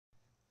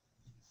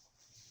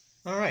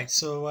All right,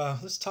 so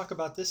let's talk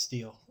about this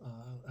deal.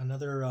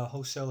 Another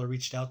wholesaler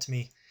reached out to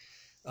me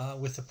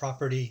with a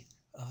property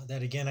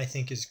that, again, I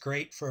think is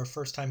great for a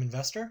first-time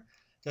investor.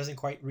 Doesn't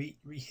quite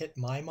hit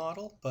my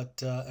model,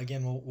 but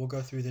again, we'll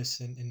go through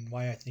this and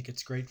why I think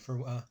it's great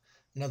for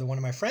another one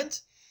of my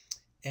friends,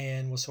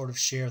 and we'll sort of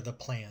share the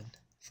plan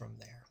from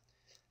there.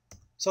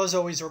 So as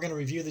always, we're going to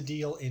review the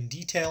deal in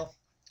detail.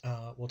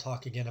 We'll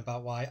talk again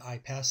about why I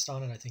passed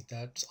on it. I think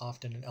that's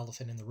often an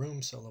elephant in the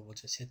room, so we'll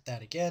just hit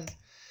that again.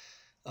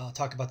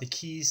 Talk about the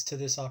keys to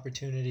this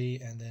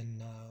opportunity, and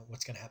then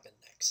what's going to happen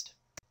next.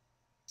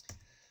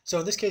 So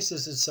in this case,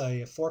 this is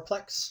a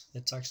fourplex.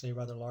 It's actually a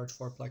rather large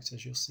fourplex,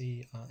 as you'll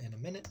see in a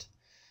minute.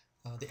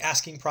 The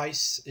asking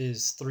price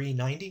is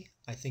 $390.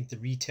 I think the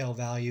retail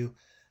value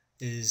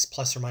is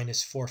plus or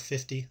minus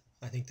 $450.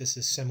 I think this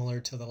is similar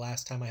to the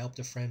last time I helped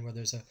a friend, where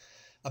there's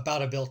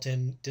about a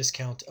built-in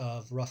discount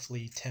of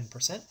roughly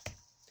 10%.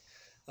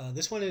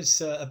 This one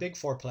is a big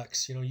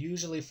fourplex.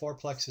 Usually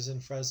fourplexes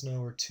in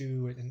Fresno are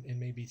 2 and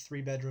maybe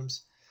 3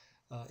 bedrooms.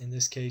 In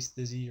this case,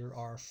 these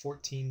are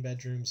 14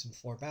 bedrooms and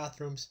 4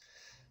 bathrooms.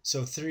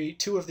 So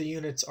 2 of the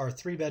units are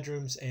 3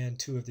 bedrooms and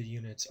 2 of the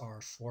units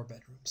are 4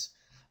 bedrooms.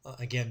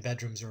 Again,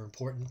 bedrooms are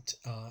important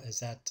as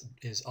that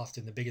is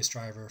often the biggest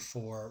driver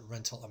for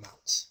rental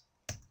amounts.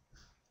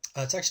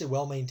 It's actually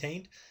well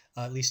maintained,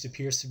 at least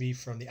appears to be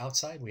from the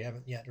outside. We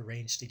haven't yet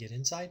arranged to get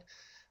inside,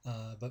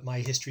 but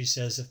my history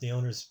says if the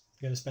owner's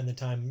going to spend the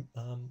time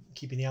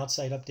keeping the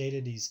outside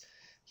updated,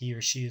 he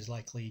or she is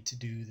likely to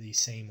do the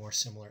same or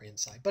similar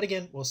inside. But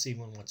again, we'll see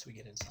once we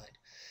get inside.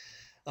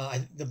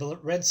 The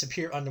rents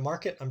appear under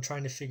market. I'm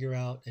trying to figure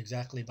out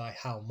exactly by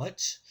how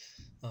much.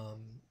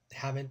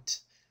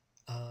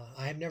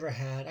 I've never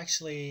had,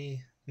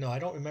 actually, no, I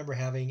don't remember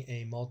having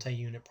a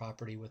multi-unit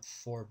property with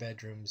 4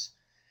 bedrooms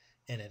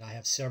in it. I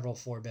have several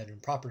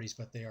 4-bedroom properties,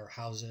 but they are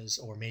houses,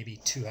 or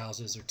maybe 2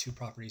 houses or 2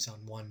 properties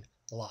on one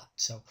lot.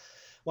 So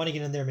want to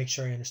get in there, make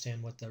sure I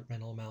understand what the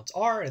rental amounts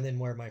are, and then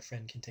where my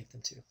friend can take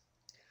them to.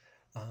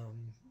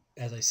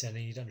 As I said, I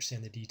need to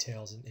understand the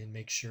details and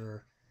make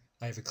sure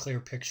I have a clear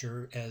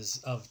picture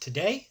as of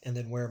today, and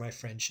then where my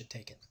friend should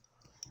take it.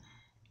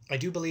 I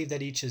do believe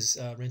that each is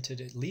rented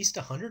at least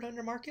 100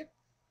 under market,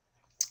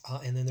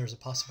 and then there's a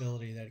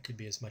possibility that it could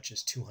be as much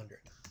as 200.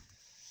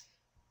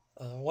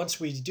 Once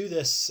we do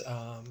this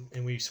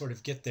and we sort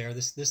of get there,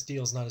 this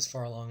deal is not as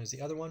far along as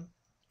the other one.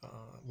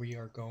 We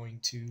are going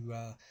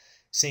to,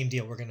 same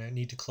deal, we're going to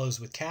need to close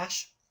with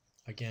cash.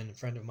 Again, a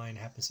friend of mine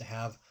happens to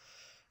have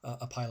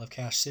a pile of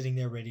cash sitting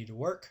there ready to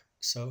work,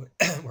 so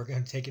we're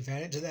going to take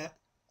advantage of that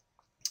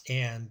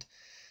and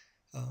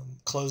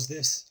close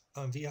this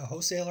via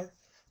wholesaler,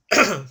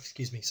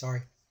 excuse me,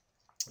 sorry,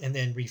 and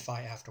then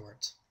refi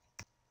afterwards.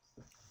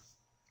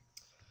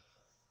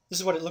 This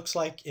is what it looks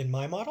like in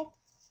my model.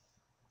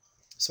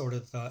 Sort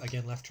of,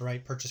 again, left to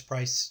right, purchase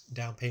price,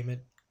 down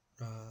payment,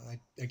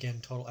 again,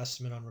 total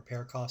estimate on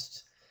repair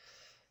costs,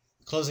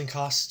 closing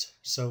cost.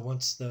 So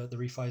once the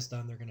refi is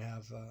done, they're going to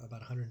have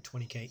about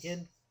 $120K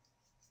in.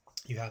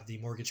 You have the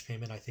mortgage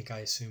payment, I think I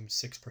assumed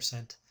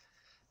 6%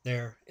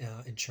 there,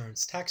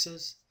 insurance,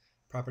 taxes,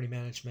 property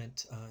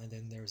management, and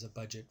then there's a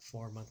budget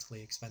for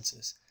monthly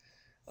expenses.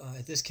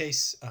 In this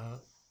case,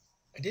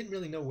 I didn't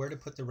really know where to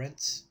put the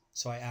rents,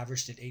 so I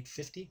averaged at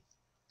 $850.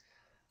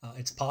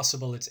 It's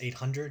possible it's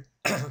 $800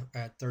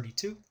 at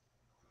 32,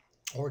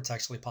 or it's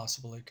actually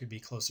possible it could be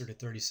closer to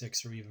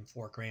 36 or even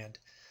 $4,000.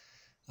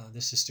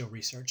 This is still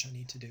research I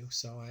need to do,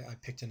 so I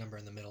picked a number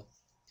in the middle.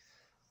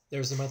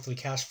 There's the monthly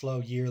cash flow,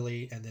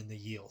 yearly, and then the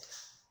yield.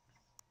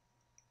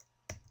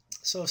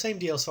 So same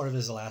deal sort of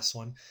as the last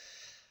one.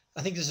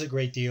 I think this is a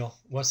great deal.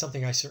 Was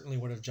something I certainly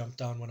would have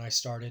jumped on when I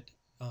started,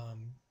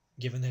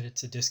 given that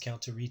it's a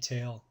discount to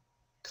retail,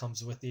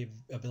 comes with the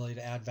ability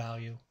to add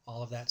value,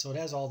 all of that. So it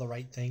has all the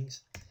right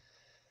things.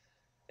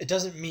 It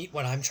doesn't meet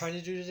what I'm trying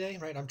to do today,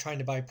 right? I'm trying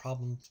to buy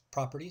problem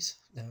properties,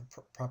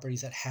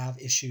 properties that have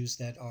issues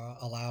that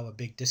allow a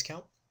big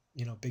discount,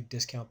 big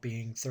discount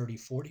being 30,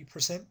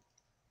 40%.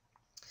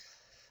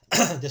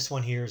 This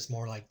one here is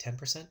more like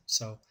 10%.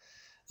 So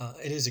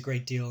it is a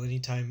great deal.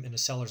 Anytime in a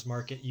seller's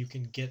market you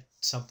can get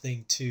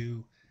something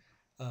to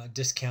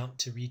discount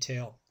to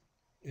retail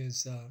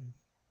is,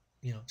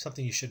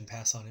 something you shouldn't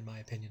pass on, in my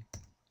opinion.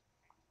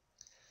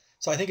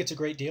 So I think it's a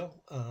great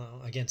deal.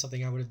 Again,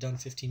 something I would have done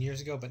 15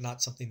 years ago, but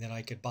not something that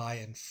I could buy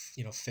and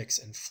fix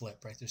and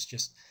flip. Right? There's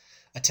just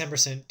a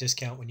 10%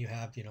 discount when you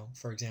have,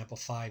 for example,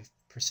 5%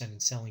 in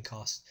selling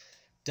costs.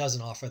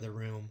 Doesn't offer the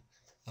room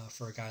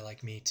for a guy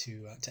like me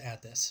to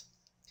add this.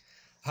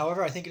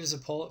 However, I think it is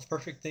a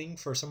perfect thing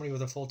for somebody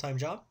with a full-time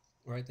job.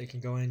 Right? They can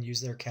go in, use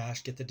their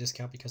cash, get the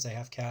discount because they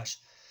have cash,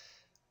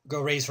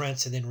 go raise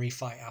rents, and then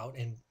refi out,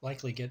 and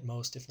likely get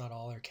most, if not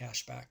all, their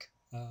cash back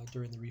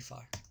during the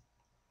refi.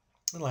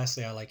 And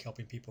lastly, I like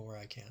helping people where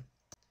I can.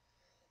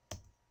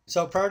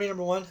 So priority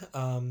number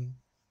 1,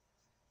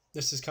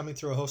 this is coming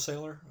through a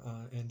wholesaler,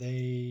 and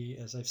they,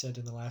 as I've said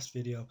in the last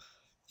video,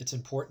 it's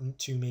important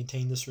to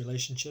maintain this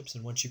relationships.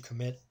 And once you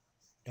commit,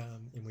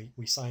 and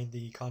we signed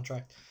the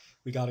contract,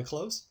 we got to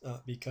close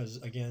because,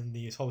 again,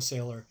 the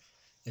wholesaler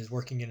is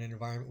working in an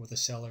environment with a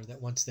seller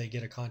that once they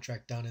get a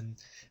contract done and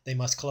they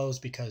must close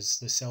because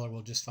the seller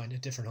will just find a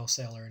different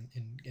wholesaler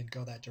and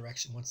go that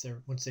direction. Once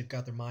they've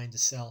got their mind to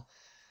sell,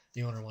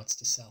 the owner wants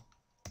to sell.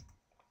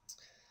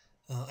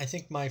 I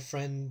think my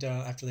friend,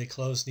 after they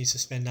close, needs to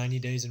spend 90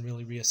 days and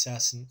really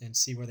reassess and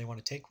see where they want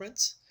to take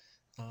rents.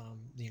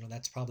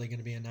 That's probably going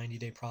to be a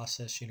 90-day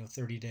process,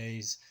 30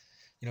 days,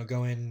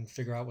 go in,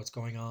 figure out what's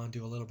going on,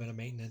 do a little bit of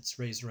maintenance,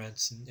 raise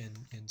rents,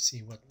 and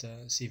see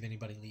see if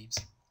anybody leaves.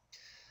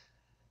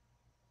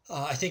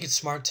 I think it's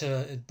smart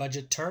to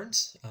budget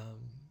turns.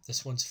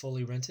 This one's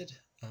fully rented,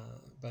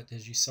 but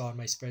as you saw in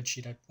my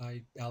spreadsheet,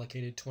 I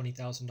allocated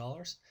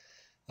 $20,000.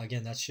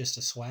 Again, that's just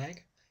a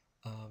swag.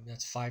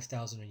 That's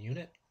 $5,000 a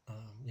unit.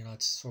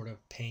 It's sort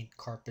of paint,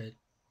 carpet,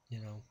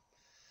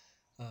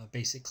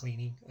 basic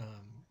cleaning.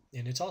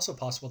 And it's also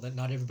possible that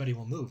not everybody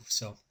will move,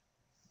 so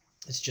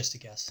it's just a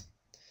guess.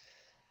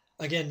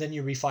 Again, then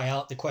you refi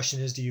out. The question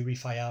is, do you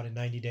refi out in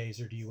 90 days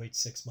or do you wait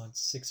 6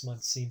 months? 6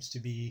 months seems to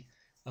be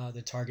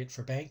the target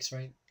for banks,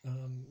 right?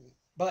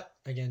 But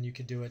again, you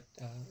could do it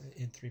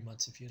in 3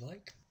 months if you'd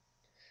like.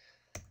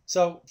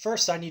 So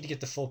first, I need to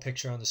get the full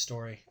picture on the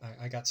story.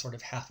 I got sort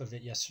of half of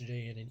it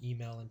yesterday in an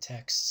email and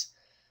texts.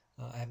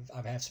 I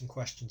have some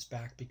questions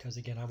back because,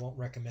 again, I won't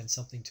recommend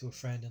something to a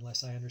friend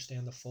unless I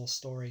understand the full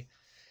story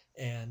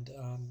and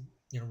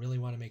really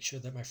want to make sure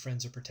that my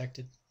friends are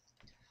protected.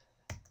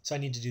 So I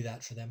need to do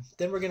that for them.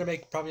 Then we're going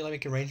to probably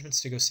make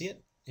arrangements to go see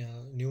it.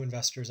 New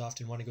investors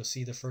often want to go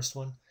see the first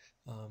one.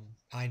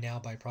 I now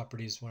buy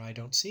properties when I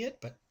don't see it,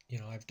 but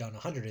I've done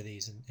 100 of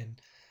these,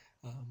 and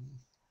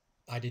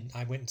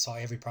I went and saw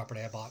every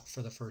property I bought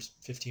for the first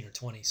 15 or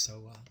 20,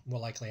 so we'll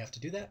likely have to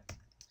do that.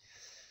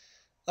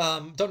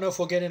 Don't know if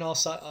we'll get in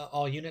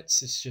all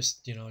units. It's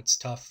just, it's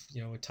tough,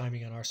 with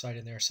timing on our side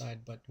and their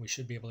side, but we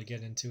should be able to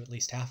get into at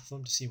least half of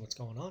them to see what's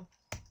going on.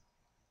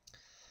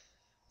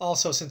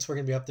 Also, since we're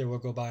going to be up there, we'll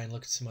go by and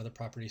look at some other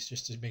properties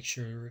just to make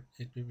sure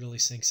it really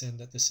sinks in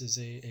that this is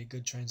a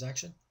good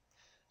transaction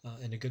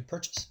and a good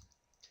purchase.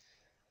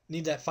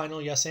 Need that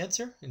final yes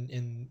answer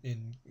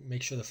and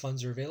make sure the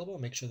funds are available,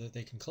 make sure that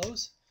they can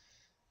close.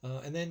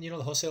 And then, the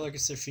wholesaler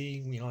gets their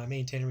fee. I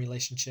maintain a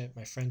relationship.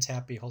 My friend's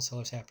happy,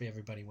 wholesaler's happy,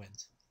 everybody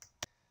wins.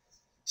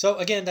 So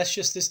again, that's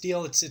just this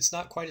deal. It's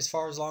not quite as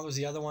far as long as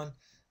the other one.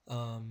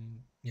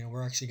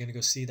 We're actually going to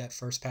go see that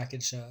first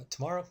package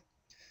tomorrow.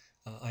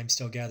 I'm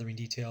still gathering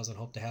details and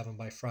hope to have them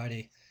by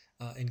Friday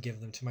and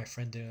give them to my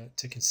friend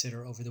to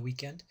consider over the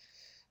weekend.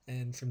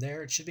 And from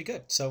there, it should be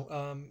good.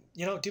 So,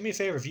 do me a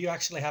favor. If you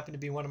actually happen to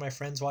be one of my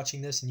friends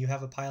watching this and you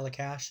have a pile of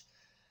cash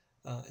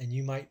and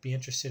you might be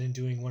interested in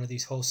doing one of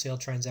these wholesale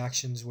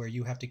transactions where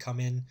you have to come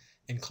in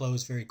and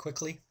close very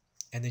quickly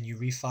and then you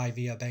refi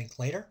via bank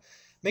later,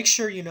 make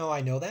sure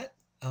I know that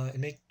and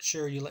make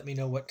sure you let me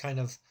know what kind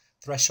of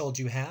threshold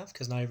you have,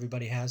 because not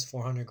everybody has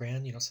 400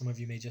 grand. Some of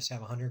you may just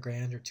have 100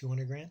 grand or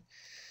 200 grand.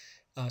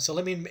 So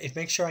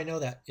make sure I know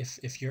that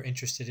if you're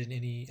interested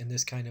in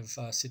this kind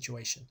of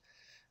situation.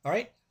 All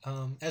right.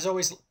 As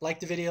always, like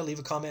the video, leave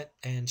a comment,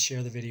 and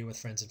share the video with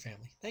friends and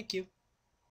family. Thank you.